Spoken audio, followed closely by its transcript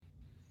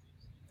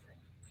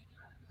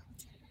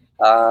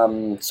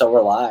So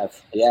we're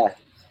live. Yeah.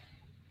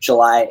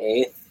 July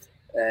 8th.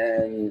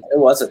 And it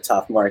was a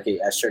tough market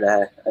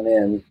yesterday. I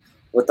mean,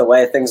 with the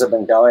way things have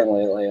been going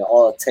lately,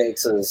 all it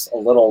takes is a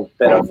little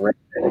bit of rain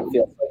and it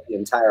feels like the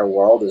entire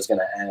world is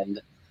going to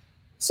end.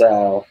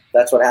 So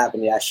that's what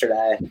happened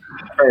yesterday.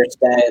 First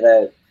day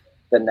that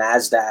the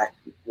NASDAQ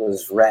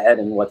was red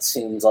in what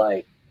seems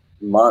like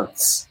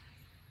months.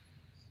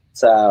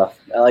 So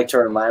I like to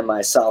remind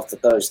myself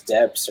that those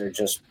dips are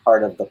just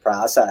part of the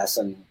process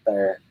and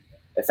they're,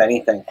 if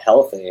anything,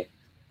 healthy.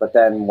 But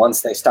then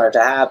once they start to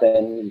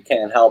happen, you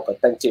can't help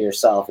but think to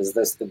yourself, is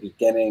this the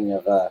beginning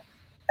of a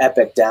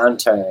epic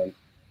downturn?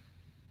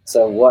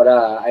 So what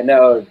I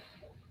know,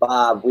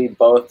 Bob, we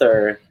both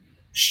are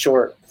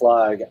short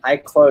plug. I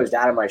closed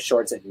out of my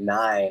shorts at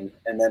 9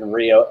 and then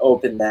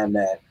reopened them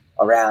at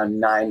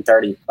around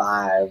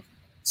 9:35.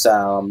 So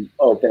I'm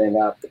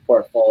opening up the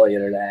portfolio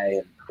today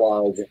and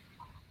plug,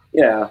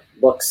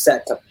 looks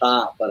set to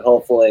pop, but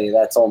hopefully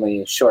that's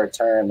only short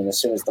term. And as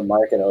soon as the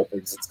market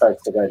opens, it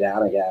starts to go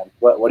down again.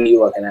 What are you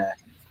looking at?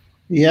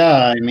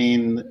 Yeah, I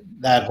mean,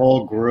 that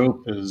whole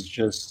group is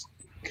just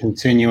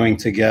continuing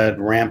to get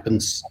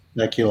rampant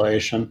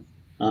speculation.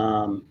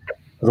 For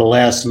the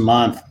last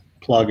month,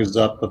 plug is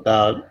up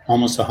about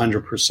almost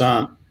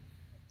 100%.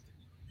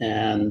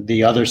 And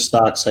the other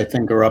stocks, I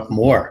think, are up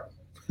more.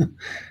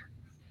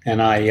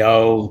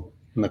 NIO,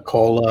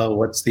 Nikola,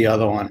 what's the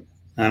other one?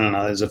 I don't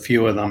know. There's a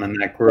few of them in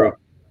that group.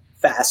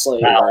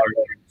 Fastly.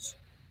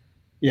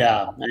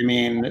 Yeah, I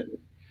mean,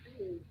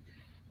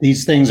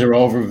 these things are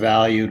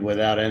overvalued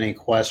without any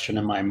question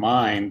in my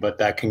mind, but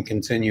that can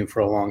continue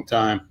for a long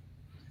time.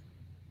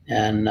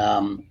 And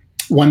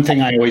one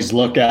thing I always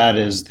look at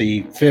is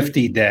the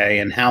 50-day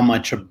and how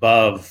much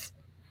above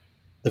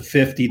the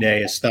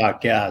 50-day a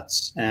stock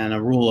gets. And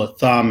a rule of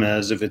thumb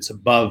is if it's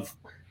above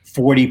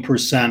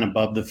 40%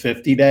 above the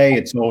 50-day,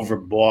 it's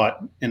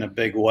overbought in a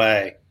big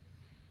way.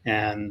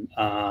 And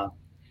I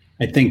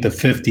think the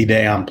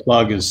 50-day on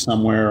plug is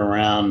somewhere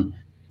around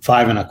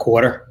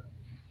 5.25.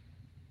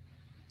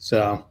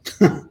 So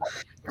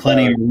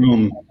plenty of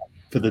room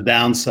for the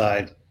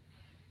downside.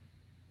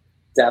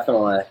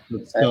 Definitely.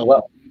 It's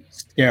still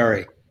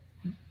scary.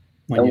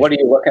 And what are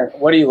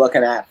you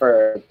looking at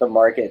for the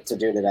market to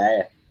do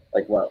today?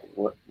 Like what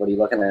are you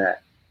looking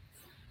at?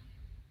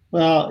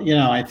 Well,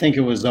 I think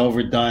it was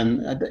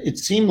overdone. It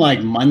seemed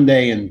like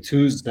Monday and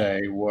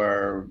Tuesday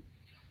were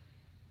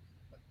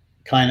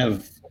kind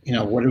of,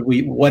 what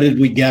did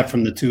we get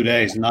from the 2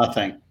 days?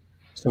 Nothing.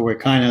 So we're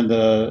kind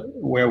of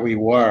where we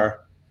were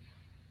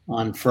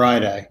on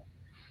Friday.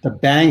 The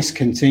banks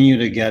continue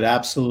to get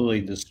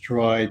absolutely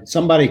destroyed.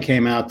 Somebody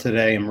came out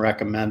today and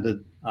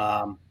recommended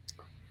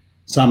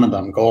some of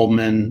them,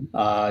 Goldman,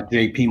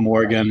 JP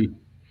Morgan,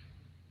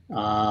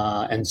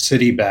 and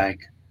Citibank.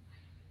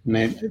 And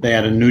they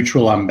had a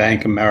neutral on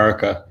Bank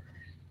America.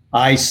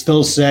 I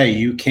still say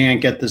you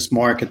can't get this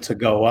market to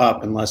go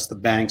up unless the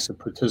banks are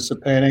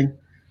participating.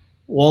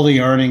 All the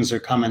earnings are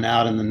coming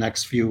out in the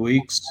next few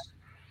weeks.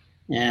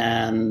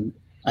 And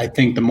I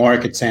think the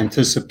market's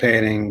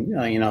anticipating,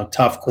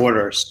 tough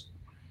quarters.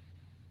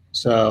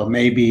 So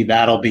maybe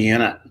that'll be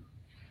in it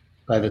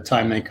by the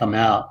time they come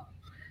out.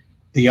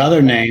 The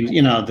other names, the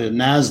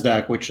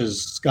NASDAQ, which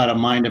has got a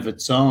mind of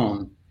its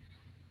own,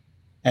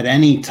 at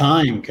any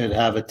time could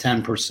have a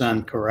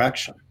 10%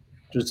 correction.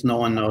 Just no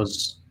one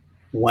knows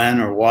when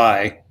or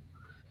why.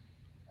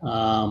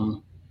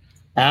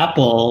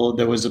 Apple,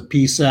 there was a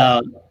piece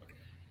out.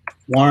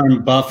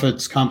 Warren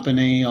Buffett's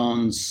company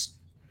owns,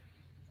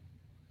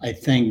 I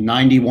think,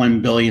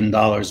 $91 billion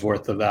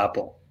worth of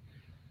Apple.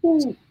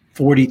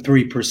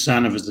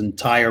 43% of his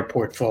entire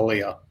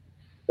portfolio.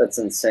 That's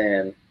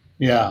insane.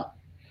 Yeah.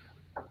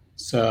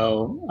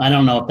 So I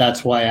don't know if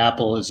that's why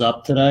Apple is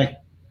up today,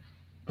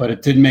 but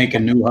it did make a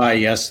new high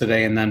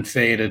yesterday and then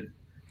faded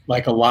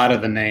like a lot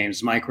of the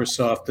names.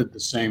 Microsoft did the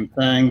same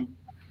thing.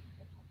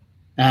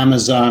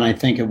 Amazon, I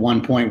think at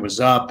one point was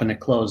up and it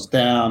closed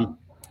down.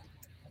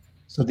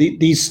 So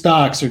these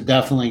stocks are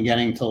definitely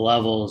getting to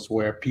levels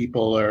where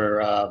people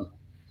are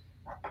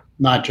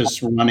not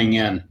just running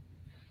in.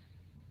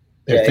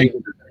 They're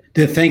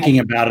thinking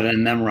about it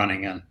and then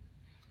running in.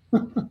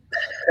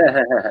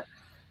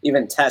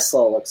 Even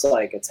Tesla looks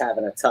like it's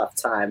having a tough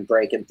time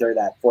breaking through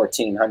that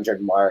 1,400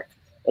 mark.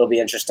 It'll be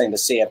interesting to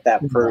see if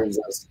that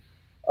proves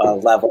a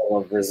level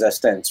of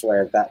resistance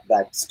where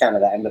that's kind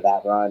of the end of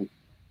that run.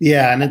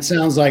 Yeah, and it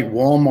sounds like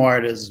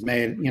Walmart has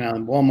made,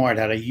 Walmart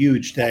had a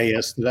huge day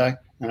yesterday.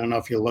 I don't know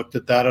if you looked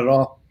at that at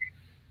all.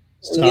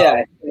 So, yeah,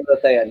 I think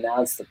that they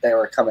announced that they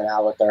were coming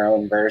out with their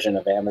own version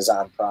of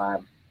Amazon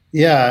Prime.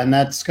 Yeah, and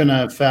that's going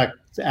to affect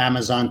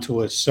Amazon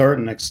to a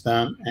certain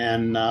extent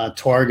and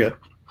Target.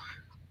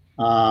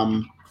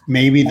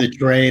 Maybe the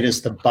trade is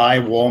to buy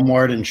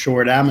Walmart and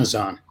short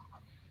Amazon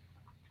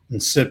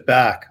and sit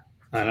back.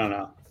 I don't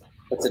know.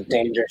 It's a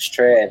dangerous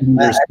trade.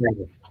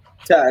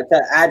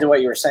 To add to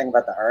what you were saying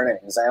about the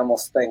earnings, I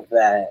almost think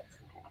that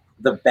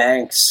the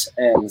banks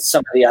and some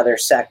of the other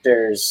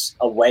sectors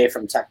away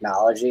from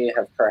technology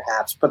have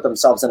perhaps put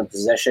themselves in a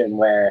position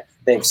where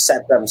they've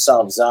set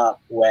themselves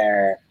up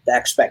where the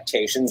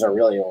expectations are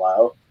really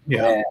low.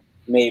 Yeah. And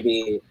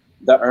maybe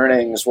the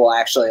earnings will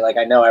actually, like,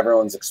 I know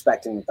everyone's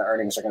expecting that the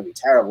earnings are going to be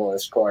terrible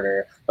this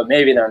quarter, but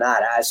maybe they're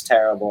not as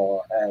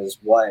terrible as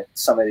what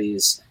some of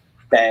these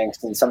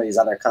banks and some of these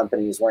other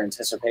companies were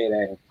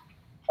anticipating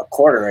a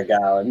quarter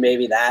ago. And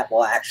maybe that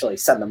will actually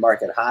send the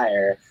market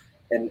higher.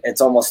 And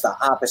it's almost the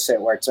opposite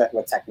where it's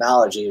with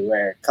technology,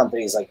 where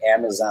companies like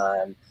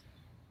Amazon,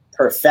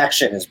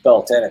 perfection is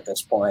built in at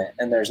this point.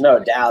 And there's no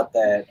doubt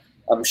that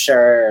I'm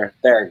sure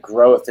their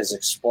growth has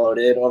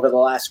exploded over the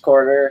last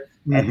quarter.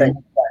 Mm-hmm. I think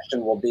the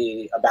question will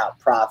be about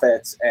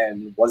profits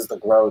and was the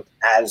growth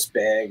as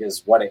big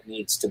as what it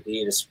needs to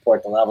be to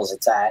support the levels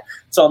it's at.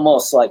 It's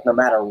almost like no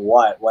matter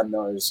what, when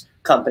those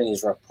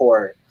companies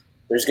report,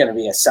 there's going to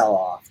be a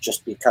sell-off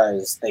just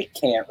because they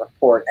can't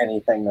report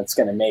anything that's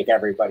going to make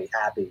everybody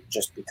happy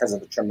just because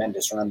of the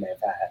tremendous run they've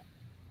had.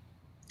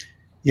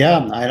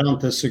 Yeah, I don't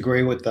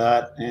disagree with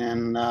that.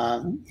 And,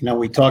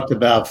 we talked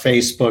about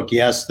Facebook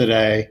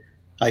yesterday.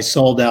 I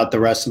sold out the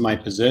rest of my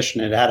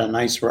position. It had a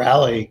nice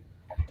rally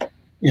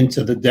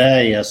into the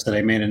day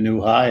yesterday, made a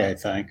new high, I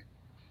think,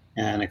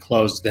 and it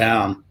closed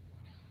down.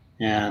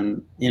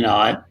 And,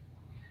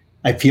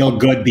 I feel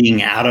good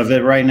being out of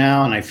it right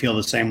now, and I feel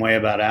the same way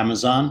about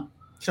Amazon.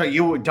 So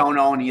you don't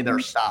own either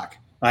stock?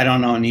 I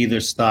don't own either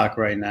stock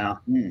right now.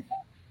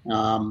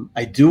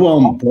 I do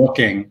own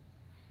Booking,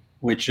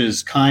 which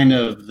is kind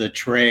of the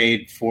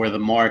trade for the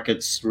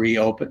markets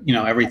reopen,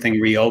 everything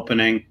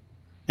reopening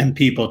and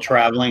people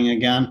traveling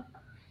again.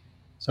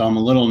 So I'm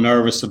a little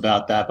nervous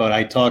about that, but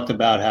I talked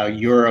about how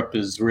Europe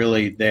is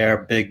really their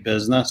big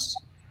business,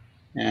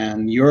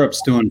 and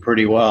Europe's doing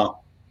pretty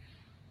well.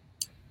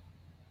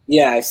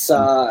 Yeah, I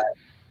saw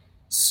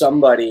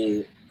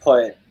somebody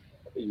put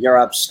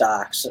Europe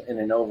stocks in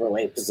an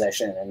overweight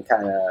position and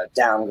kind of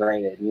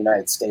downgraded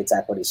United States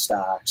equity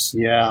stocks.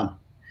 Yeah.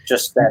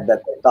 Just said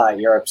that they thought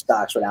Europe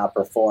stocks would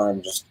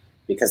outperform just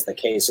because the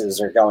cases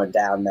are going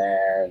down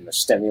there and the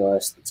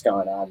stimulus that's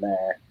going on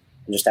there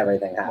and just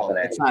everything happening.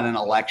 Well, it's not an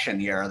election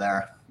year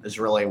there is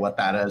really what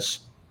that is.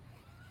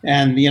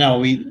 And,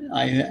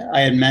 I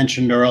had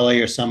mentioned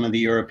earlier some of the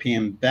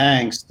European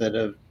banks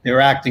that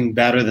they're acting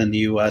better than the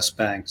U.S.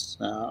 banks,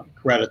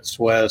 Credit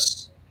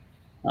Suisse,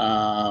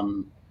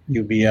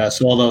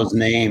 UBS, all those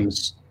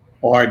names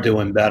are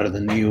doing better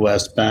than the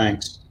U.S.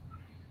 banks.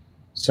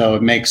 So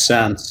it makes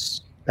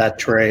sense, that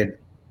trade.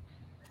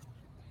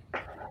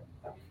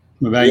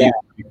 What about you,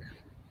 Mike?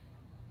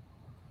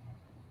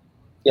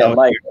 Yeah,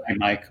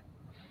 Mike.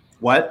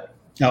 What?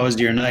 How was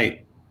your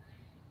night?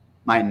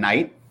 My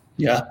night?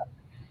 Yeah.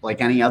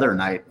 Like any other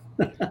night.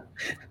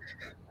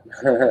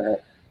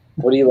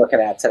 What are you looking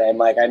at today,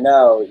 Mike? I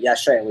know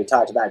yesterday we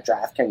talked about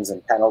DraftKings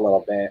and Penn a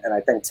little bit, and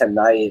I think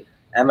tonight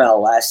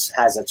MLS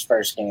has its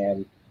first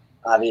game.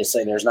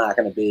 Obviously, there's not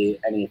going to be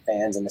any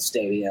fans in the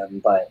stadium,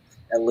 but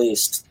at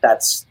least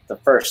that's the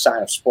first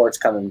sign of sports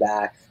coming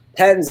back.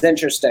 Penn's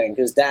interesting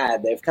because,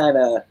 Dad, they've kind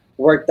of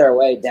worked their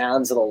way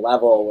down to the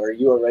level where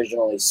you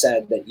originally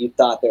said that you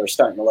thought they were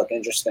starting to look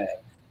interesting.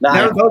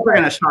 Those are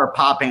going to start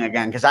popping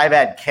again because I've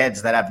had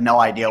kids that have no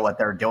idea what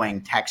they're doing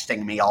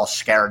texting me all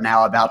scared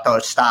now about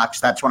those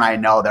stocks. That's when I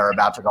know they're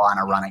about to go on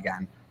a run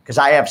again because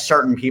I have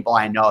certain people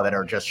I know that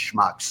are just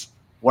schmucks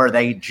where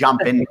they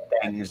jump into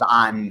things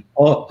on.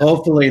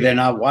 Hopefully they're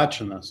not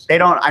watching this. They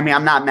don't. I mean,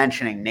 I'm not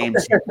mentioning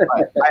names here,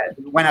 but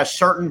when a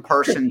certain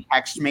person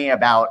texts me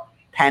about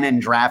Penn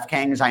and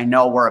DraftKings, I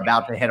know we're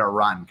about to hit a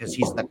run because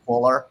he's the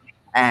cooler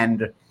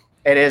and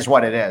it is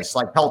what it is.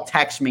 Like he'll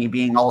text me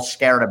being all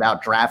scared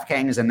about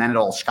DraftKings and then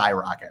it'll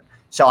skyrocket.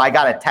 So I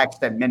got a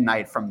text at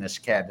midnight from this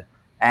kid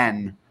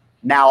and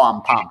now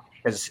I'm pumped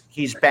because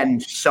he's been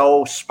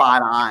so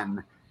spot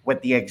on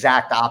with the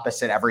exact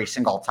opposite every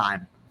single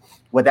time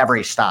with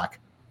every stock.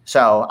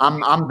 So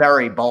I'm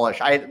very bullish.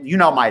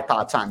 My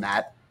thoughts on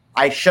that.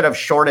 I should have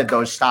shorted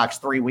those stocks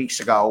 3 weeks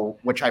ago,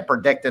 which I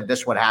predicted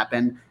this would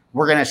happen.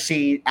 We're going to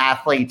see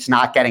athletes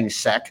not getting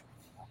sick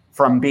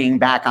from being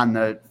back on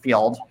the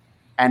field.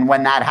 And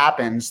when that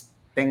happens,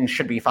 things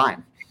should be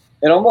fine.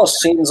 It almost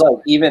seems like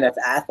even if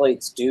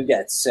athletes do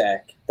get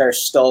sick, they're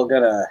still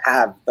going to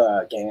have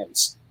the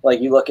games. Like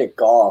you look at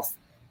golf,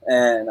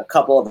 and a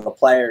couple of the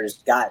players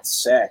got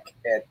sick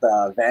at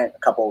the event a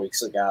couple of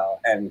weeks ago,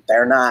 and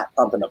they're not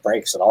pumping the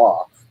brakes at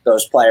all.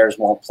 Those players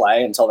won't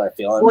play until they're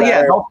feeling better.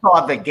 Yeah, they'll still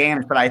have the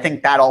games, but I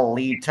think that'll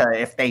lead to,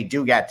 if they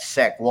do get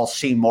sick, we'll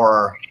see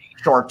more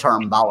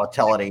short-term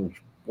volatility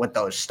with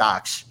those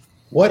stocks.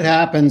 What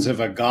happens if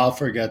a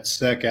golfer gets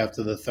sick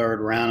after the third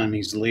round and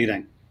he's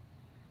leading?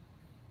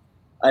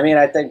 I mean,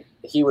 I think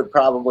he would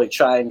probably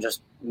try and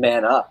just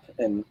man up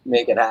and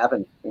make it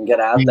happen and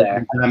get out there.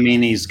 Does that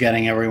mean he's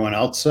getting everyone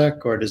else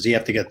sick, or does he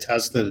have to get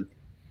tested?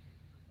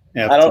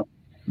 I don't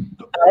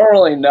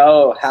really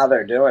know how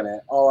they're doing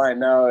it. All I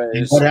know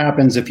is what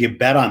happens if you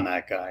bet on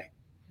that guy,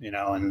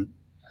 and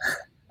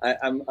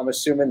I'm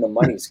assuming the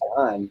money's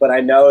gone, but I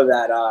know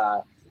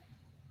that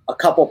a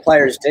couple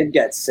players did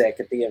get sick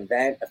at the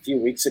event a few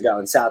weeks ago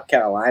in South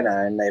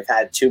Carolina, and they've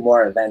had 2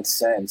 more events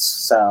since.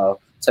 So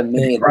to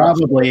me, they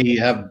probably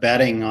have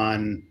betting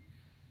on.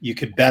 You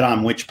could bet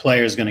on which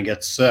player is going to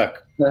get sick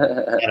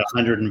at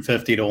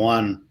 150 to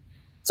 1.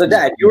 So,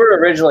 Dad, you were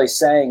originally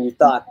saying you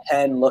thought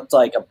Penn looked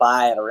like a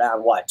buy at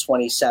around what,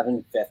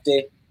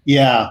 27.50?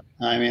 Yeah,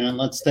 I mean, and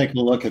let's take a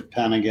look at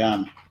Penn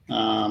again.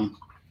 I'm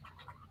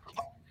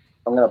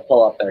going to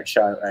pull up their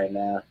chart right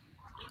now.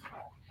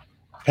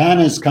 Penn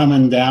is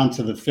coming down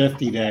to the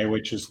 50-day,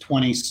 which is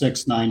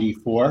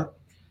 26.94,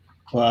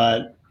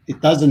 but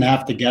it doesn't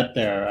have to get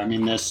there. I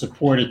mean, there's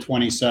support at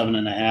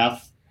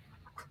 27.5.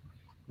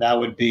 That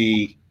would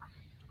be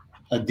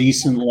a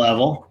decent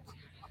level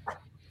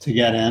to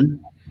get in.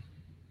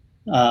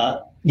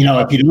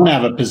 If you don't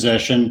have a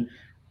position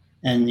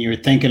and you're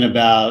thinking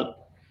about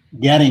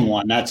getting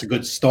one, that's a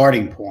good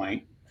starting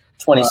point.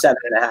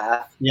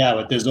 27.5. Yeah,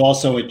 but there's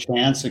also a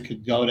chance it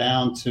could go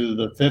down to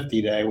the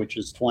 50-day, which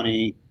is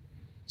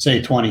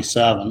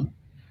 27.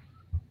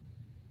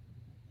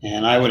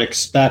 And I would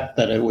expect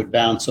that it would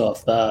bounce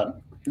off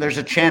that. There's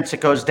a chance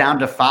it goes down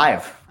to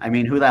 5. I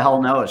mean, who the hell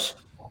knows?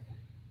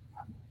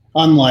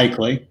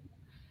 Unlikely.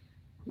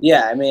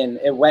 Yeah, I mean,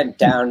 it went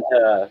down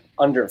to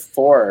under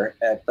 4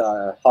 at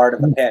the heart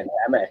of the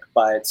pandemic,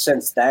 but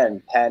since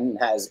then, Penn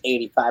has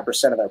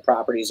 85% of their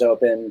properties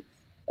open.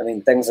 I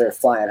mean, things are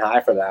flying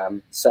high for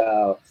them.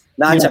 So,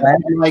 I'd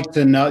like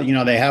to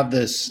know, they have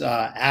this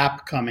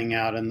app coming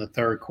out in the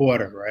third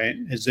quarter, right?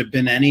 Has there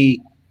been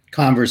any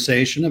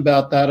conversation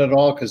about that at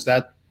all? Because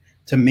that,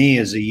 to me,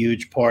 is a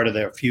huge part of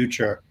their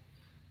future.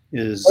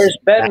 There's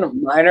been a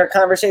minor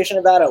conversation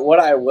about it. What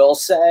I will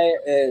say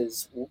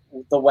is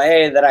the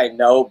way that I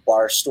know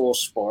Barstool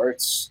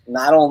Sports,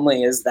 not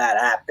only is that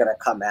app going to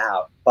come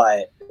out,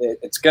 but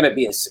it's going to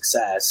be a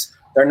success.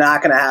 They're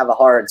not going to have a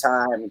hard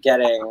time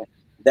getting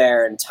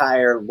their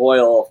entire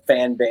loyal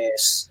fan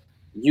base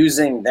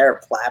using their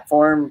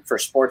platform for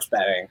sports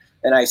betting.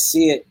 And I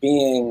see it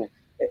being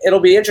 – it'll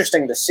be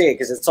interesting to see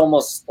because it's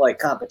almost like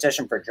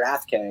competition for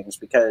DraftKings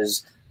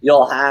because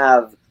you'll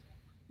have –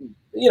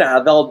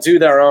 they'll do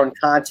their own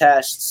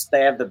contests.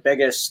 They have the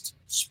biggest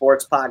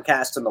sports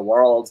podcast in the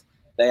world.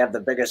 They have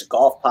the biggest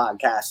golf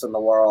podcast in the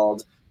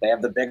world. They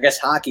have the biggest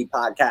hockey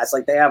podcast.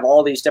 Like, they have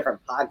all these different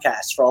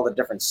podcasts for all the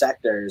different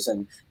sectors,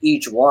 and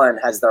each one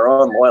has their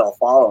own loyal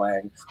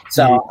following.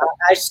 So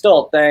I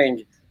still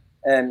think,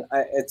 and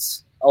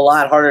it's a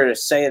lot harder to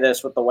say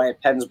this with the way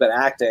Penn's been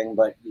acting,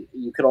 but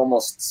you could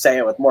almost say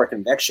it with more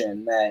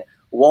conviction that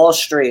Wall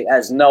Street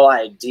has no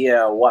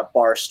idea what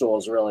Barstool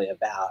is really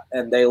about,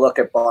 and they look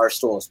at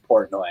Barstool as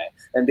Portnoy.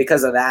 And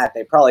because of that,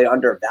 they probably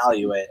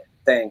undervalue it.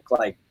 Think,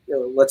 like,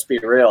 let's be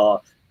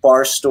real,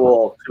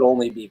 Barstool could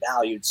only be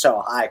valued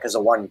so high because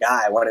of one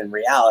guy, when in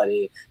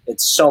reality,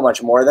 it's so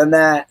much more than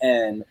that.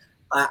 And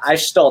I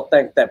still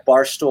think that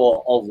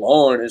Barstool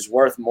alone is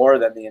worth more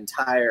than the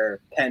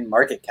entire Penn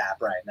market cap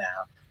right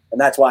now.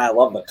 And that's why I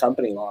love the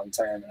company long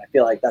term. And I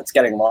feel like that's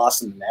getting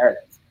lost in the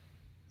narrative.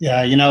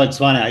 Yeah, it's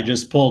funny. I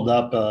just pulled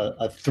up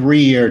a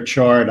 3-year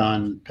chart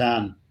on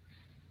Penn,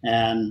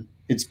 and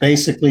it's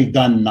basically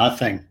done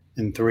nothing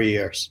in 3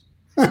 years.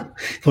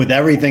 With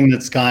everything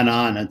that's gone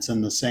on, it's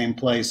in the same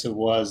place it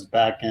was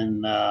back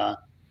in,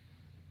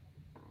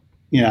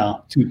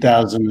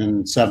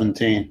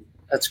 2017.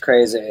 That's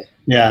crazy.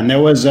 Yeah, and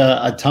there was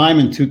a time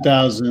in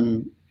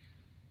 2000,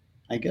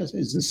 I guess,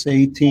 is this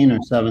 18 or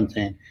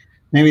 17?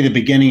 Maybe the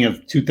beginning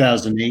of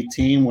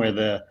 2018, where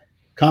the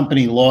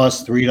company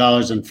lost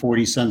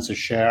 $3.40 a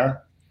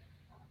share,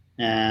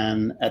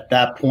 and at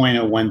that point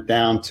it went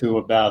down to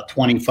about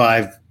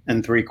 25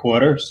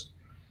 3/4,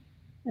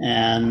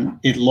 and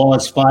it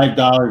lost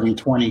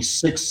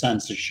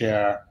 $5.26 a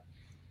share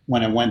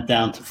when it went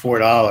down to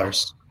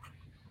 $4.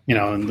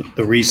 In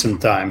the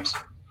recent times.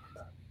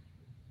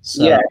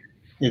 So yeah,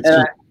 it's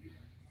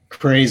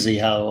crazy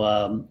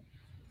how.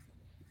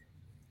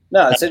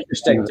 No, it's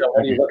interesting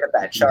when you look at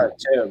that chart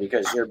too,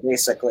 because you're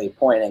basically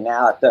pointing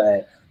out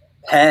that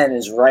Penn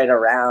is right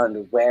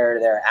around where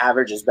their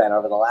average has been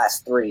over the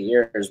last 3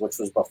 years, which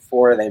was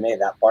before they made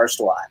that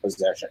Barstool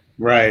acquisition.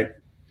 Right,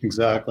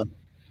 exactly.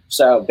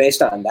 So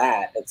based on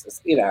that,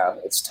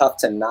 it's tough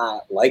to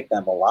not like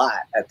them a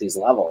lot at these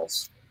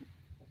levels.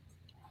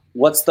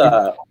 What's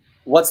the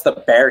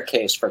bear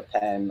case for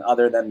Penn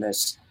other than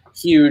this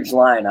huge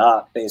line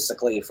up,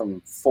 basically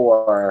from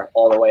 4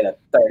 all the way to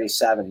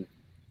 37?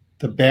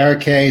 The bear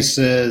case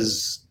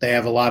is they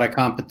have a lot of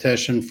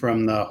competition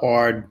from the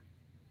hard,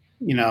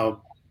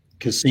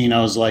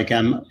 casinos like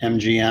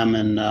MGM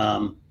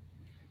and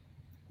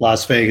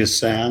Las Vegas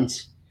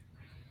Sands,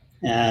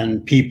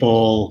 and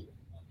people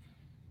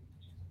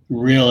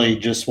really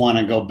just want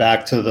to go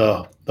back to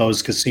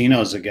those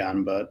casinos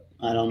again. But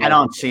I don't know. I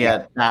don't see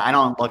it. I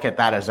don't look at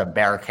that as a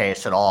bear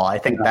case at all. I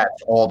think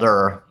that's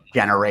older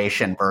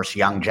generation versus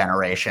young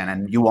generation,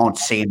 and you won't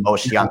see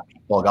most young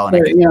people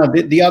going.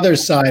 The other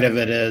side of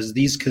it is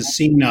these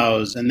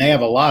casinos, and they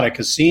have a lot of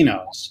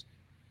casinos,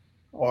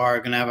 are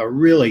going to have a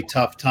really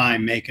tough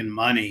time making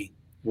money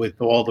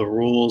with all the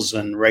rules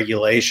and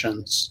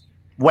regulations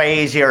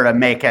way easier to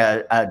make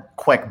a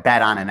quick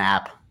bet on an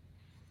app.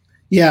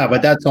 Yeah,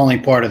 but that's only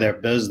part of their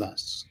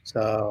business.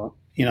 So,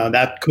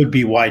 that could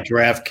be why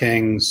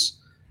DraftKings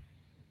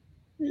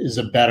is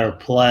a better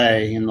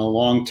play in the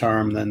long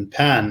term than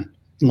Penn,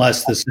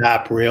 unless this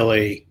app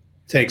really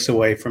takes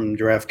away from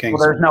DraftKings.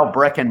 Well, there's no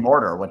brick and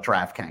mortar with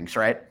DraftKings,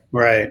 right?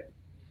 Right.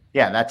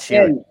 Yeah, that's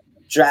huge. And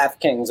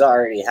DraftKings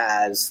already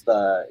has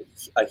a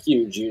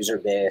huge user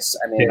base.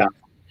 I mean,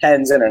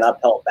 Penn's in an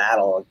uphill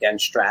battle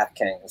against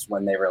DraftKings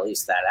when they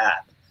released that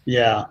app.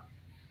 Yeah.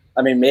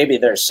 I mean, maybe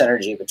there's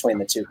synergy between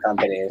the two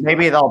companies.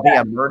 Maybe there'll be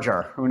a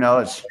merger. Who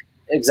knows?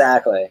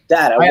 Exactly.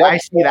 Dad, I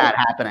see that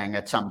happening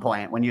at some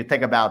point. When you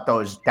think about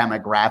those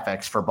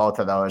demographics for both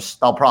of those,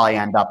 they'll probably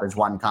end up as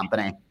one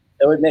company.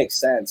 It would make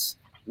sense.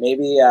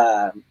 Maybe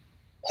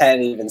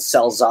Penn even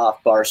sells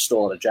off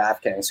Barstool to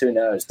DraftKings. Who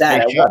knows?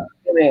 Dad, at what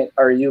point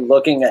are you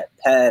looking at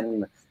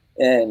Penn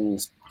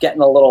and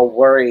getting a little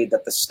worried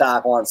that the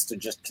stock wants to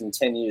just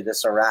continue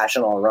this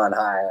irrational run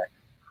higher?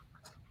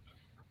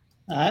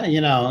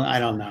 I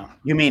don't know.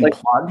 You mean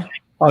plug?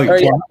 Oh,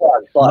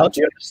 plug.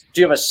 Do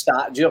you have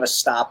a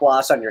stop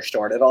loss on your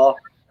short at all?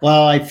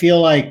 Well, I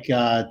feel like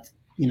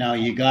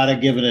you got to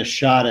give it a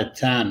shot at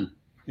 10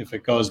 if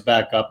it goes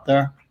back up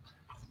there,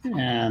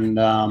 and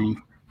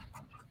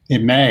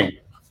it may.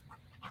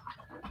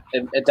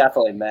 It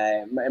definitely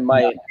may. It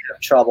might have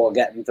trouble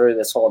getting through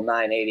this whole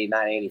 980,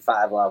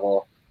 985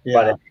 level. Yeah.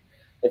 But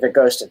if it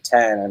goes to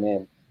 10, I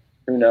mean,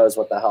 who knows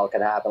what the hell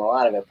could happen? A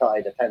lot of it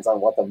probably depends on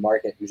what the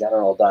market in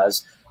general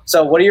does.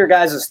 So what are your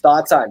guys'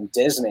 thoughts on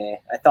Disney?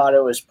 I thought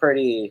it was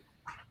pretty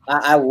 –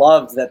 I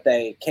loved that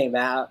they came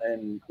out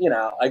and,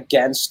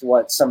 against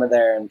what some of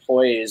their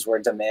employees were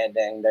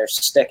demanding. They're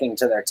sticking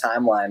to their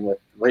timeline with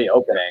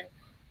reopening.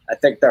 I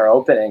think they're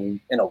opening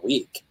in a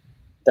week.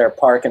 Their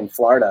park in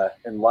Florida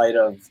in light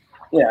of,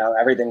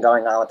 everything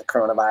going on with the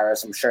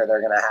coronavirus. I'm sure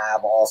they're going to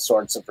have all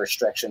sorts of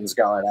restrictions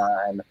going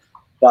on.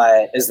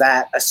 But is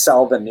that a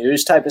sell the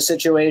news type of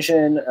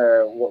situation,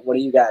 or what are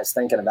you guys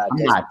thinking about?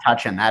 I'm not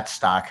touching that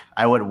stock.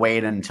 I would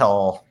wait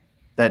until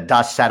the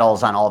dust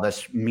settles on all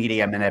this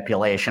media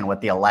manipulation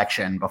with the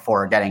election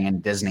before getting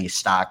in Disney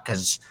stock,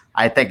 because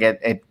I think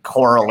it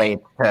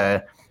correlates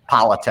to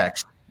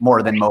politics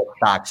more than most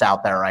stocks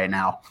out there right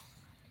now.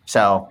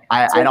 So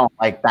I don't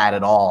like that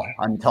at all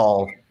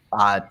until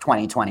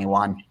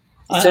 2021.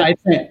 I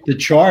think the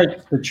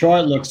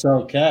chart looks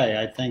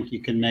okay. I think you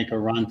can make a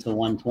run to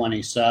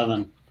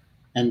 127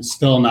 and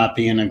still not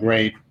be in a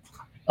great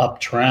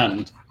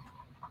uptrend.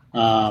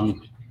 So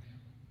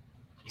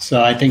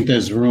I think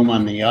there's room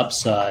on the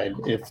upside.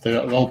 If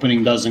the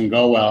opening doesn't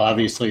go well,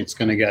 obviously it's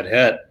going to get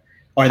hit.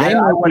 Are they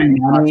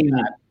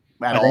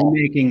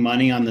making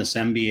money on this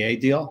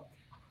NBA deal?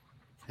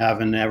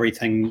 Having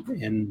everything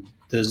in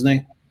Disney?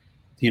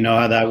 Do you know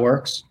how that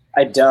works?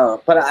 I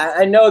don't, but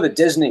I know the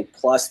Disney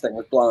Plus thing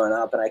was blowing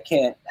up, and I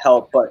can't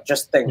help but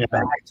just think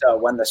back to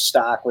when the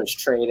stock was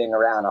trading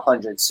around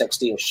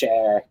 160 a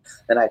share,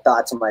 and I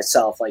thought to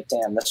myself, like,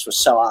 damn, this was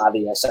so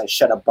obvious. I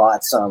should have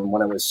bought some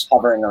when it was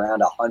hovering around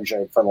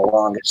 100 for the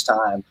longest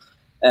time.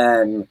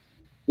 And,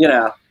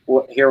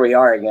 here we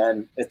are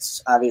again.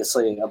 It's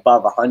obviously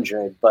above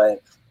 100,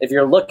 but if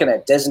you're looking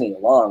at Disney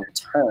long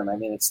term, I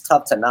mean, it's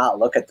tough to not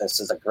look at this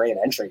as a great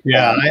entry point.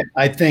 Yeah,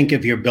 I think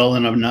if you're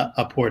building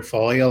a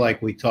portfolio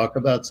like we talk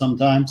about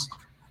sometimes,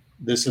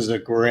 this is a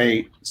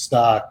great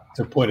stock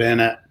to put in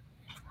it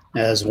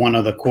as one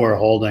of the core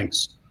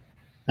holdings.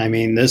 I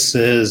mean, this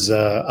is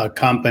a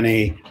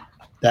company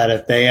that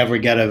if they ever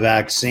get a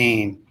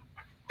vaccine,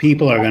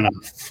 people are going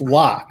to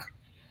flock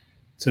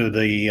to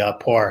the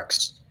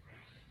parks.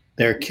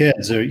 Their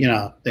kids are,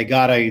 they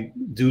got to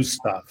do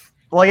stuff.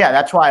 Well, yeah,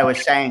 that's why I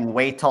was saying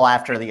wait till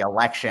after the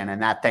election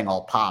and that thing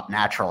will pop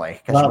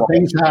naturally. Well,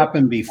 things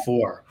happen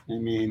before. I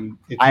mean,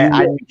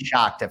 I'd be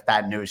shocked if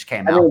that news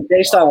came out. I mean,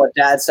 based on what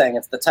Dad's saying,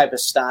 it's the type of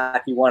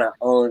stock you want to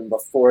own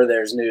before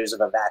there's news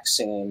of a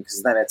vaccine,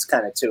 because then it's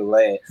kind of too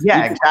late.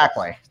 Yeah,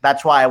 exactly.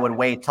 That's why I would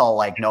wait till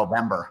like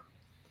November.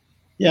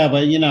 Yeah,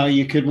 but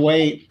you could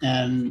wait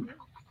and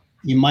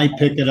you might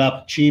pick it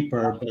up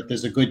cheaper, but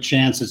there's a good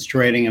chance it's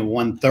trading at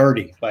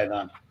 130 by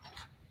then.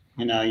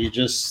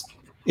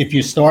 If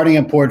you're starting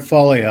a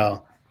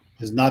portfolio,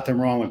 there's nothing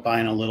wrong with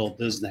buying a little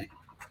Disney.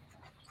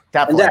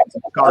 Definitely.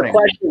 A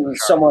question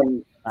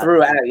someone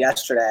threw out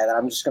yesterday that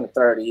I'm just going to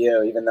throw to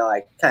you, even though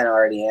I kind of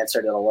already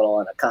answered it a little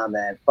in a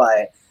comment.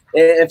 But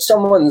if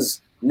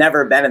someone's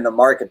never been in the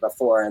market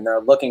before and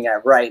they're looking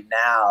at right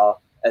now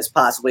as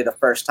possibly the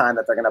first time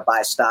that they're going to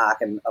buy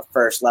stock and a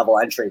first level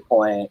entry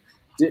point,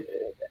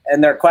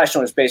 and their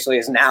question was basically,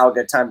 is now a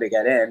good time to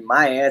get in?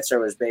 My answer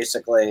was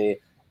basically,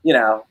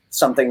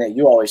 something that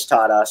you always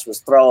taught us was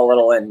throw a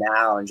little in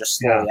now and just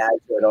slowly add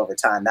to it over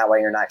time. That way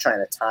you're not trying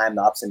to time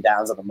the ups and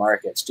downs of the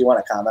markets. Do you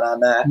want to comment on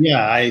that?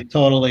 Yeah, I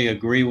totally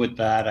agree with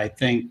that. I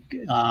think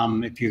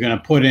if you're going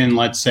to put in,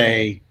 let's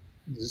say,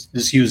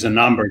 just use a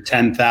number,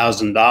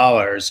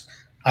 $10,000,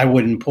 I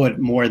wouldn't put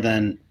more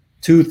than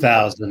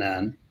 $2,000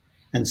 in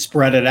and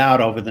spread it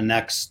out over the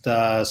next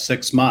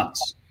 6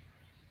 months,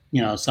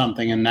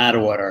 something in that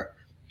order.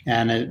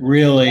 and it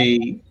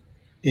really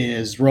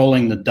is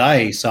rolling the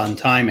dice on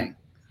timing.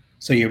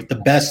 So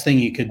the best thing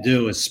you could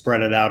do is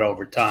spread it out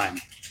over time,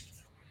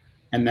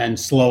 and then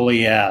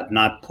slowly add,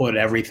 not put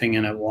everything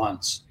in at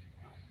once.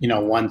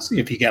 Once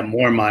if you get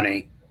more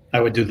money,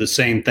 I would do the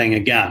same thing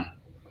again.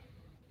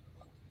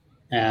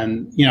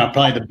 And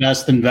probably the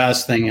best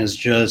investing is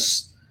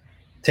just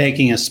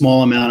taking a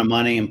small amount of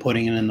money and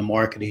putting it in the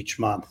market each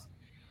month.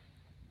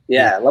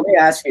 Yeah, let me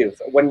ask you,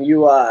 when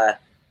you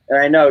and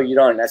I know you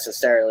don't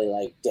necessarily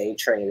like day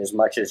trade as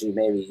much as you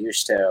maybe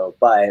used to,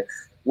 but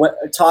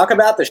talk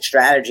about the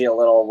strategy a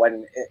little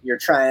when you're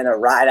trying to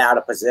ride out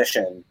a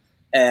position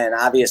and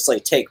obviously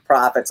take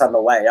profits on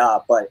the way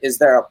up. But is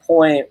there a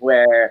point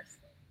where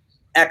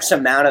X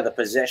amount of the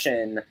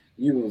position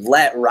you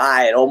let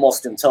ride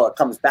almost until it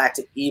comes back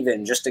to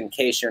even, just in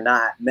case you're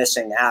not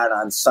missing out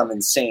on some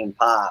insane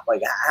pop?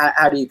 Like,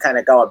 how do you kind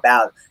of go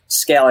about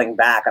scaling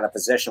back on a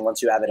position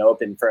once you have it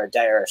open for a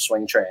day or a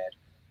swing trade?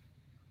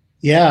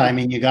 Yeah, I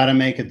mean, you got to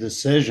make a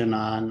decision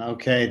on,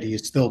 okay, do you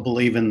still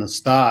believe in the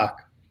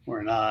stock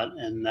or not?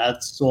 And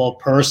that's all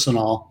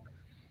personal.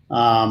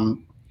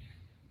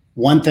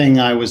 One thing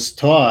I was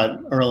taught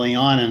early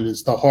on, and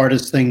it's the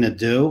hardest thing to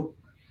do,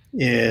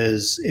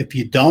 is if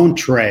you don't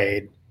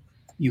trade,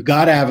 you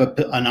got to have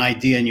an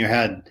idea in your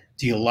head.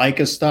 Do you like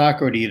a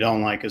stock or do you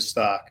don't like a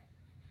stock?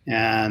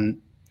 And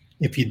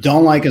if you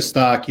don't like a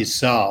stock, you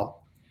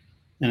sell.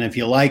 And if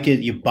you like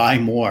it, you buy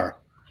more.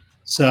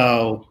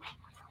 So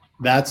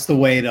that's the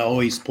way to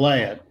always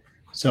play it.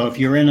 So if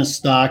you're in a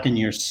stock and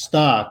you're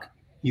stuck,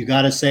 you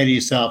got to say to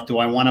yourself, do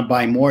I want to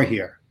buy more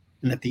here?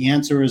 And if the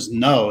answer is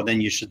no, then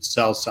you should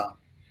sell some.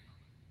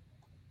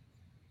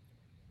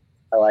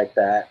 I like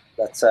that.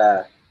 That's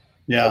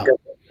yeah.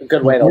 a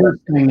good way to learn.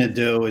 The thing to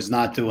do is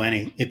not do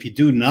any. If you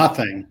do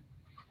nothing,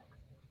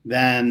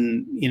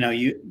 then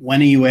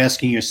when are you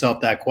asking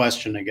yourself that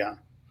question again?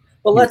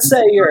 Well, let's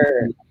say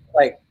you're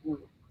like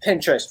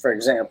Pinterest, for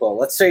example.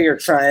 Let's say you're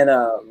trying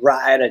to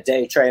ride a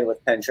day trade with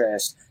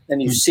Pinterest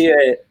and you see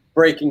it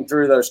breaking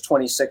through those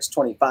 26,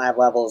 25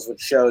 levels, which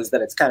shows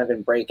that it's kind of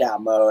in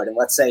breakout mode. And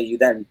let's say you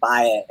then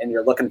buy it and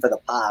you're looking for the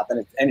pop,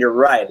 and you're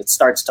right, it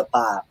starts to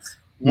pop.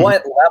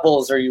 What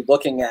levels are you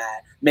looking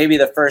at? Maybe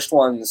the first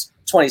one's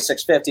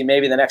 26.50,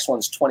 maybe the next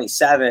one's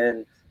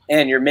 27,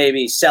 and you're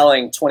maybe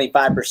selling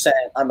 25%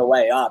 on the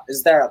way up.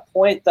 Is there a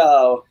point,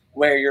 though,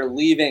 where you're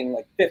leaving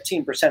like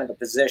 15% of the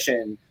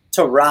position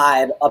to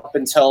ride up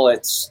until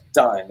it's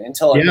done?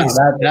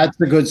 That's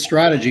a good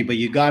strategy, but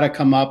you got to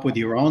come up with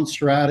your own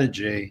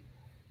strategy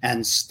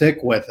and stick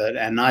with it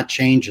and not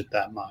change it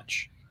that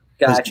much.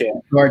 Gotcha. If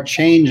you start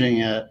changing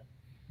it,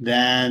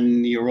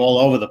 then you're all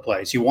over the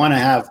place. You want to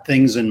have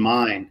things in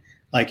mind.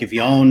 Like if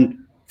you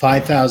own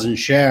 5,000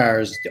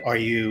 shares, are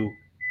you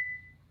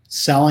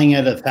selling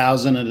it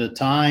 1,000 at a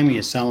time?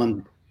 You're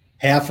selling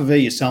half of it?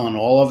 You're selling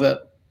all of it?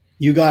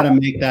 You got to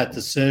make that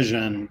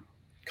decision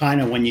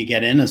kind of when you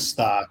get in a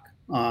stock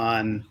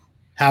on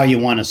how you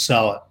want to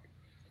sell it.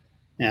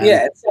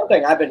 Yeah, it's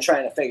something I've been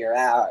trying to figure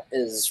out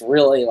is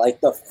really like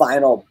the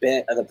final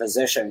bit of the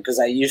position, because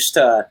I used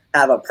to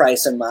have a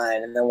price in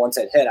mind, and then once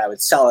it hit, I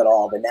would sell it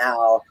all. But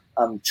now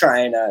I'm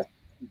trying to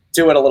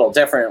do it a little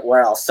different,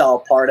 where I'll sell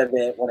part of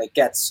it when it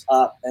gets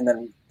up and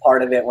then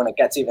part of it when it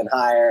gets even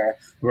higher.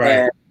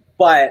 Right.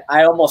 But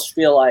I almost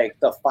feel like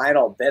the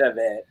final bit of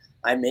it,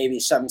 I maybe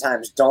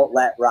sometimes don't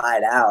let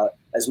ride out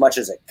as much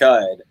as it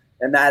could.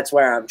 And that's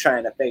where I'm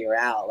trying to figure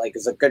out, like,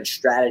 is a good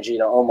strategy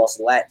to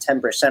almost let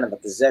 10% of the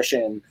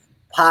position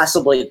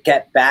possibly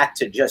get back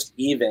to just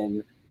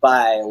even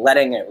by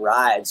letting it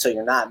ride, so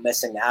you're not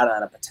missing out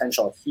on a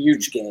potential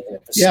huge gain.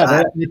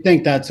 I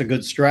think that's a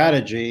good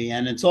strategy.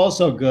 And it's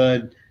also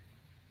good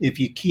if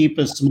you keep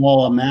a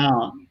small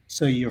amount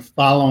so you're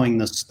following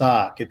the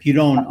stock. If you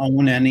don't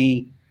own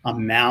any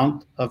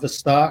amount of a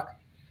stock,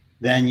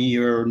 then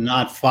you're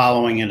not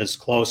following it as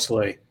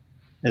closely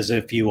as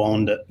if you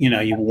owned it.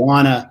 You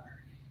want to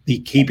be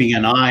keeping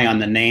an eye on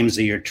the names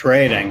that you're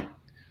trading.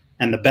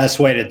 And the best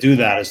way to do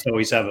that is to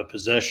always have a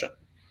position.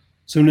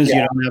 As soon as you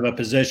don't have a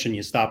position,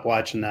 you stop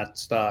watching that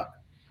stock.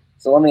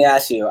 So let me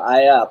ask you,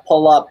 I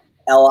pull up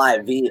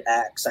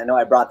LIVX. I know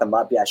I brought them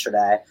up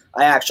yesterday.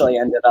 I actually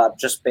ended up,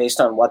 just based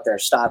on what their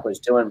stock was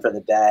doing for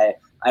the day,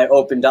 I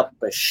opened up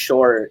a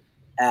short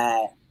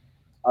at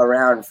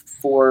around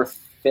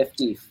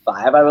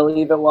 455, I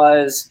believe it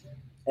was.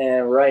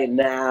 And right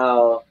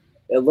now,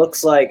 it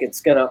looks like it's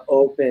going to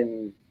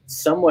open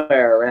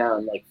somewhere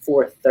around like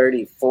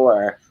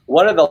 434.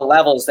 What are the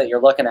levels that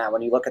you're looking at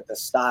when you look at the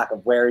stock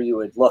of where you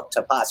would look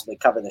to possibly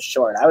cover the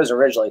short? I was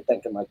originally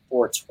thinking like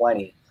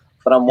 420,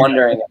 but I'm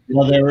wondering.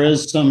 Well, there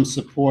is some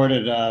support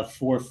at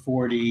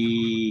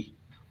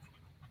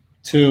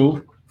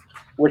 442,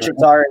 which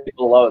is already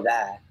below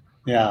that.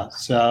 Yeah,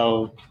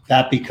 so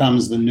that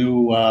becomes the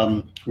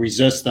new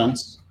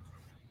resistance.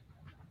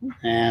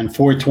 And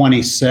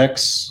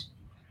 426.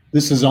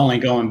 This is only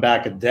going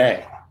back a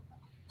day.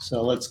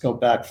 So let's go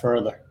back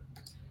further.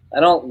 I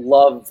don't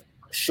love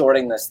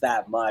shorting this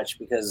that much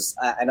because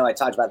I know I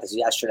talked about this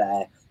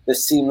yesterday.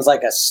 This seems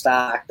like a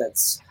stock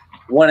that's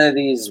one of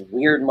these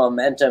weird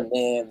momentum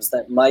names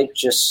that might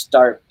just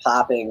start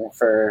popping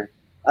for,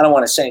 I don't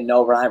want to say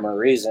no rhyme or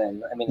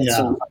reason. I mean, it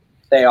seems like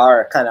they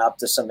are kind of up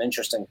to some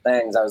interesting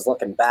things. I was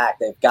looking back,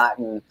 they've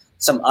gotten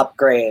some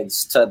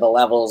upgrades to the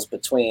levels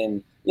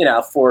between,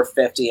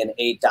 $4.50 and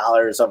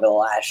 $8 over the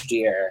last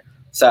year.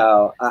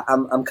 So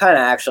I'm kind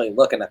of actually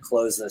looking to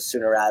close this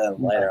sooner rather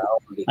than later.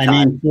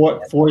 I mean,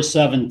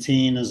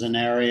 417 is an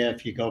area,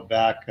 if you go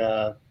back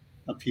a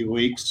few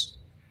weeks,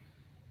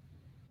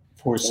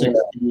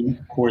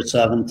 416,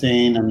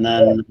 417, and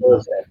then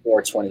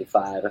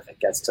 425 if it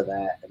gets to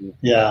that. And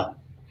yeah,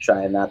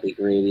 try and not be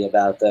greedy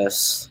about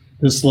this.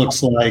 This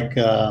looks like,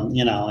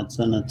 it's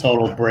in a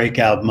total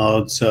breakout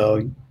mode, so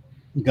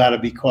you got to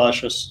be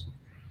cautious.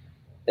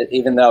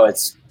 Even though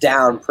it's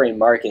down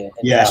pre-market,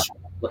 and yeah,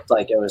 looked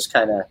like it was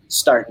kind of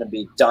starting to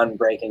be done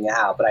breaking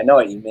out. But I know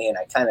what you mean.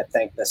 I kind of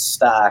think this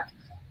stock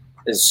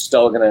is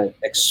still going to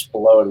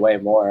explode way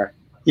more.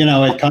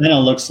 It kind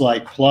of looks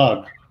like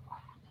Plug.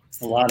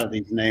 A lot of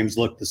these names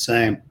look the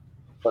same.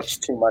 Looks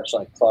too much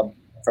like Plug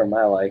for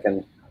my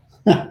liking.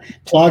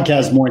 Plug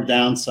has more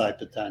downside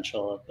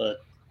potential,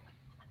 but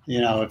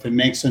if it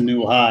makes a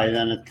new high,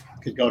 then it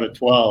could go to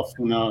 12.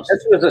 Who knows?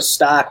 This was a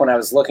stock when I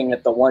was looking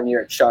at the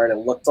 1-year chart. It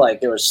looked like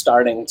it was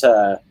starting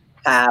to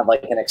have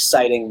like an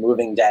exciting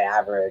moving day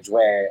average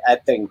where I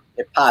think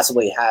it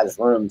possibly has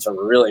room to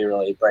really,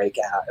 really break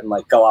out and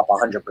like go up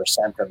 100%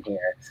 from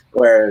here.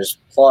 Whereas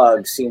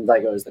Plug seemed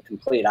like it was the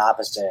complete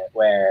opposite,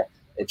 where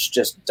it's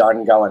just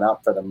done going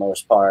up for the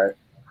most part.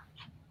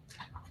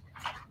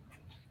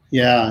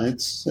 Yeah,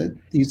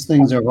 these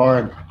things are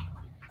hard.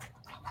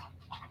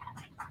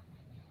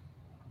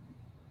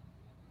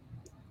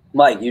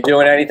 Mike, you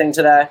doing anything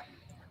today?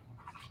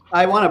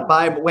 I want to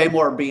buy way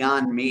more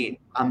Beyond Meat.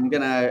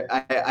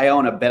 I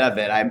own a bit of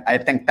it. I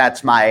think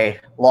that's my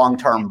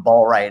long-term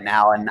bull right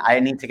now. And I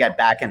need to get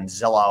back in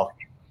Zillow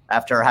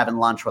after having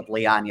lunch with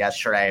Leon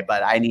yesterday,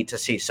 but I need to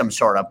see some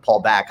sort of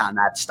pullback on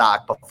that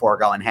stock before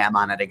going ham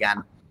on it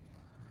again.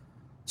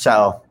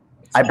 So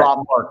I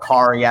bought more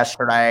car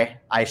yesterday.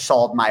 I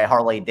sold my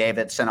Harley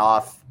Davidson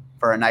off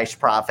for a nice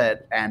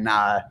profit. And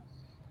I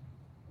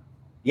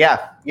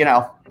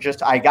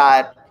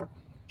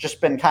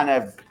been kind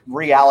of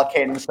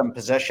reallocating some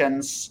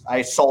positions.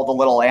 I sold a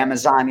little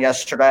Amazon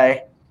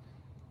yesterday.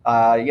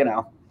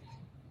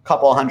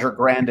 Couple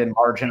 $100,000 in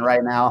margin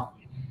right now.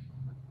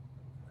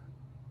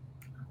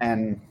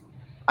 And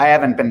I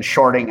haven't been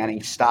shorting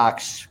any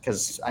stocks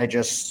because I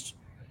just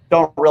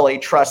don't really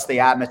trust the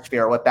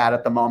atmosphere with that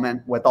at the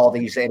moment, with all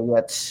these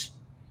idiots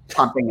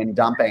pumping and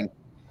dumping.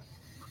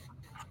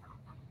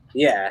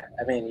 Yeah,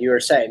 I mean, you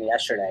were saying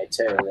yesterday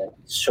too that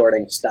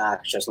shorting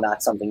stocks just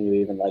not something you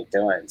even like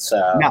doing.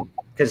 So no,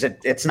 because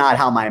it's not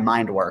how my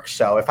mind works.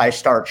 So if I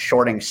start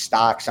shorting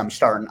stocks,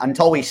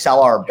 until we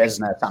sell our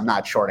business, I'm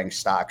not shorting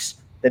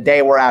stocks. The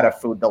day we're out of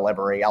food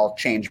delivery, I'll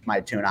change my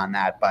tune on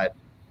that. But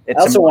I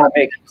also want to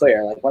make it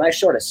clear, like when I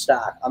short a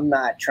stock, I'm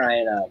not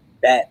trying to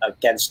bet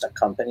against a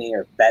company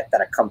or bet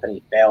that a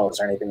company fails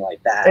or anything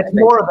like that.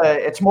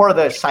 It's more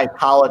the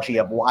psychology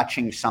of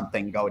watching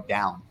something go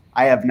down.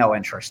 I have no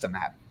interest in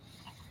that.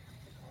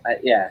 I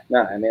hear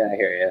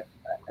you.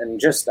 And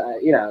just,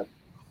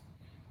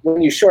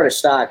 when you short a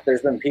stock,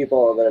 there's been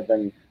people that have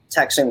been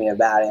texting me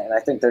about it. And I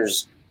think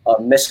there's a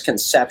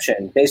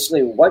misconception.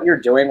 Basically, what you're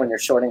doing when you're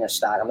shorting a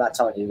stock, I'm not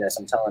telling you this,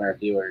 I'm telling our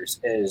viewers,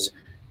 is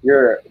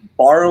you're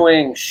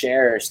borrowing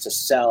shares to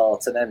sell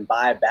to then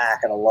buy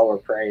back at a lower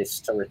price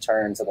to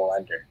return to the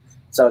lender.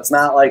 So it's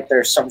not like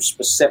there's some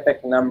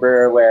specific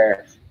number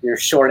where you're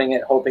shorting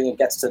it, hoping it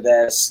gets to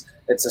this.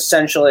 It's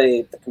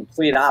essentially the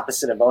complete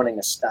opposite of owning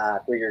a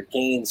stock, where your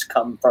gains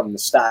come from the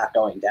stock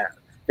going down.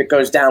 If it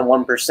goes down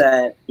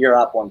 1%, you're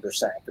up 1%.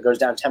 If it goes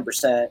down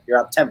 10%, you're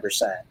up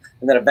 10%.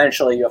 And then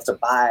eventually you have to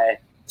buy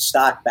the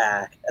stock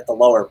back at the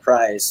lower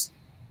price,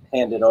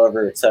 hand it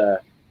over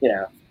to,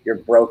 your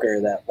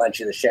broker that lent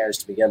you the shares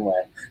to begin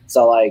with.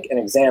 So like an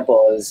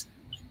example is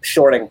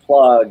shorting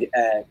Plug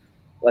at,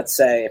 let's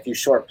say if you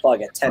short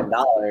Plug at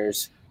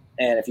 $10,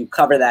 and if you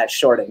cover that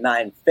short at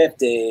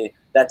 $9.50,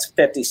 that's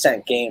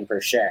 50-cent gain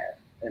per share,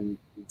 and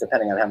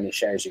depending on how many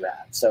shares you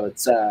have. So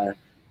it's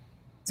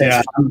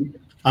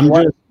I'm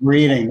just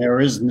reading. There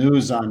is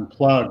news on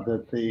Plug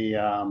that the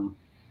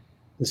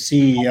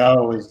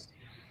CEO is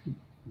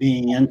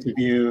being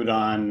interviewed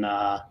on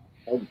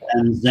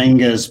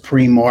Nzinga's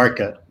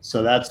pre-market.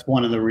 So that's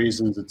one of the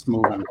reasons it's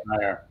moving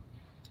higher.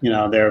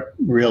 They're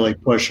really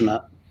pushing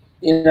it.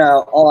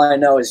 All I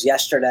know is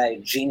yesterday,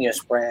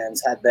 Genius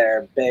Brands had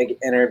their big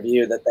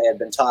interview that they had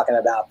been talking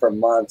about for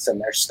months, and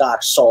their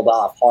stock sold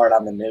off hard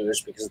on the news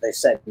because they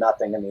said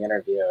nothing in the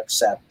interview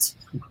except,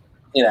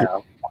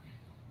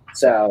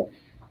 so.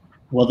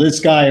 Well, this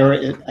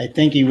guy, I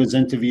think he was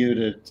interviewed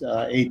at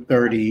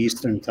 8:30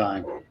 Eastern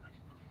time.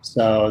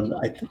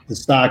 So the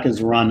stock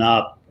has run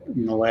up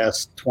in the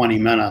last 20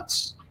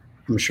 minutes.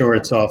 I'm sure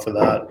it's off of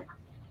that.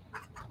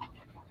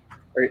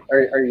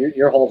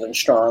 You're holding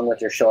strong with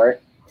your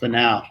short? For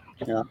now,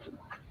 yeah.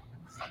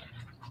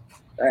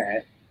 All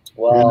right.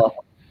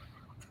 Well,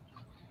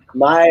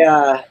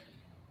 my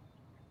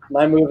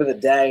my move of the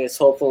day is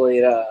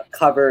hopefully to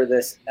cover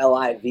this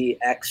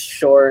LIVX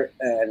short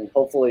and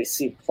hopefully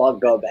see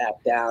plug go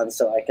back down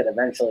so I could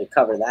eventually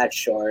cover that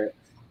short.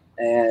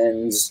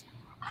 And,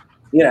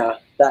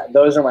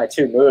 those are my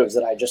two moves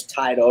that I just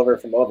tied over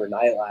from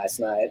overnight last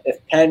night.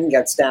 If Penn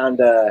gets down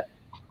to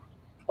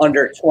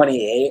under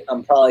 28,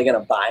 I'm probably going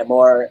to buy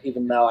more,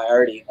 even though I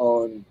already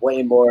own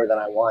way more than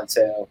I want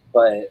to.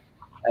 But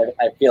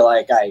I feel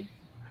like I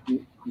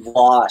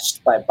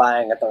lost by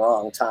buying at the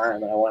wrong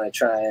time, and I want to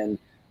try and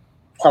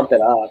pump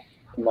it up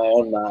in my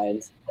own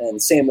mind.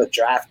 And same with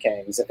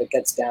DraftKings. If it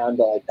gets down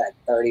to like that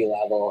 30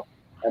 level,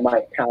 I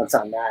might pounce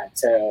on that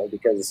too,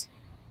 because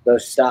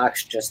those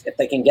stocks just, if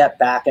they can get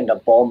back into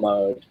bull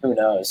mode, who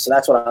knows? So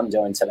that's what I'm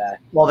doing today.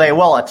 Well, they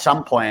will at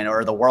some point,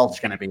 or the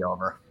world's going to be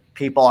over.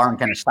 People aren't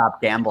going to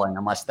stop gambling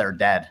unless they're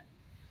dead.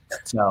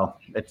 So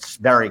it's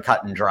very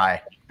cut and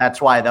dry.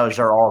 That's why those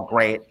are all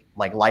great,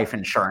 like life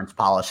insurance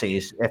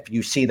policies. If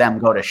you see them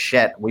go to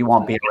shit, we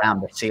won't be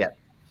around to see it.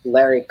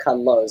 Larry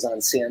Kudlow's on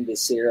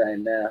CNBC right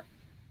now.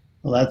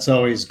 Well, that's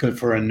always good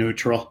for a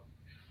neutral.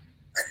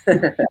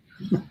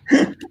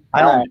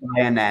 I don't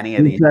buy into any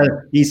of these.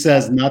 He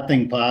says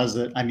nothing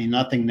positive. I mean,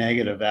 nothing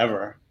negative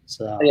ever.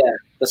 So yeah,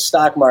 the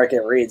stock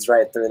market reads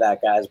right through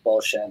that guy's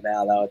bullshit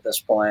now, though, at this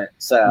point.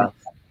 So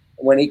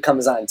when he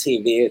comes on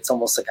TV, it's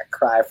almost like a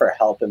cry for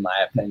help, in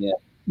my opinion.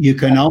 You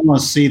can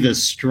almost see the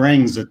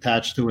strings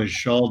attached to his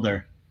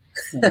shoulder.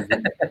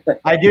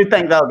 I do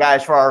think, though,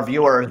 guys, for our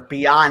viewers,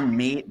 Beyond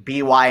Meat,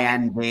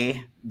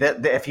 BYND,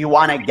 if you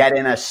want to get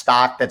in a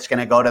stock that's going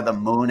to go to the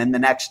moon in the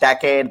next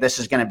decade, this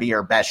is going to be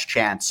your best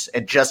chance.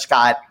 It just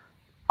got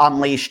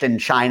unleashed in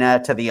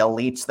China to the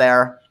elites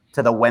there,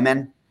 to the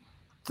women,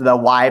 to the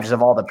wives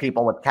of all the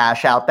people with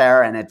cash out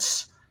there. And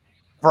it's,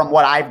 from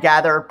what I've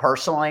gathered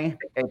personally,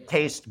 it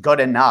tastes good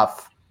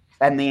enough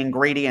and the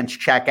ingredients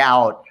check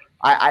out.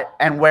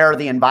 And where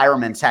the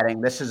environment's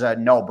heading, this is a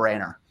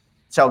no-brainer.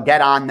 So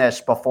get on this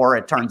before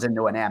it turns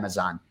into an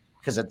Amazon,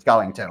 because it's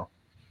going to.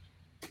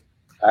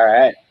 All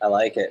right. I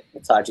like it.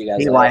 We'll talk to you guys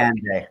later.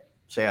 BYND.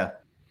 See ya.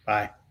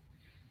 Bye.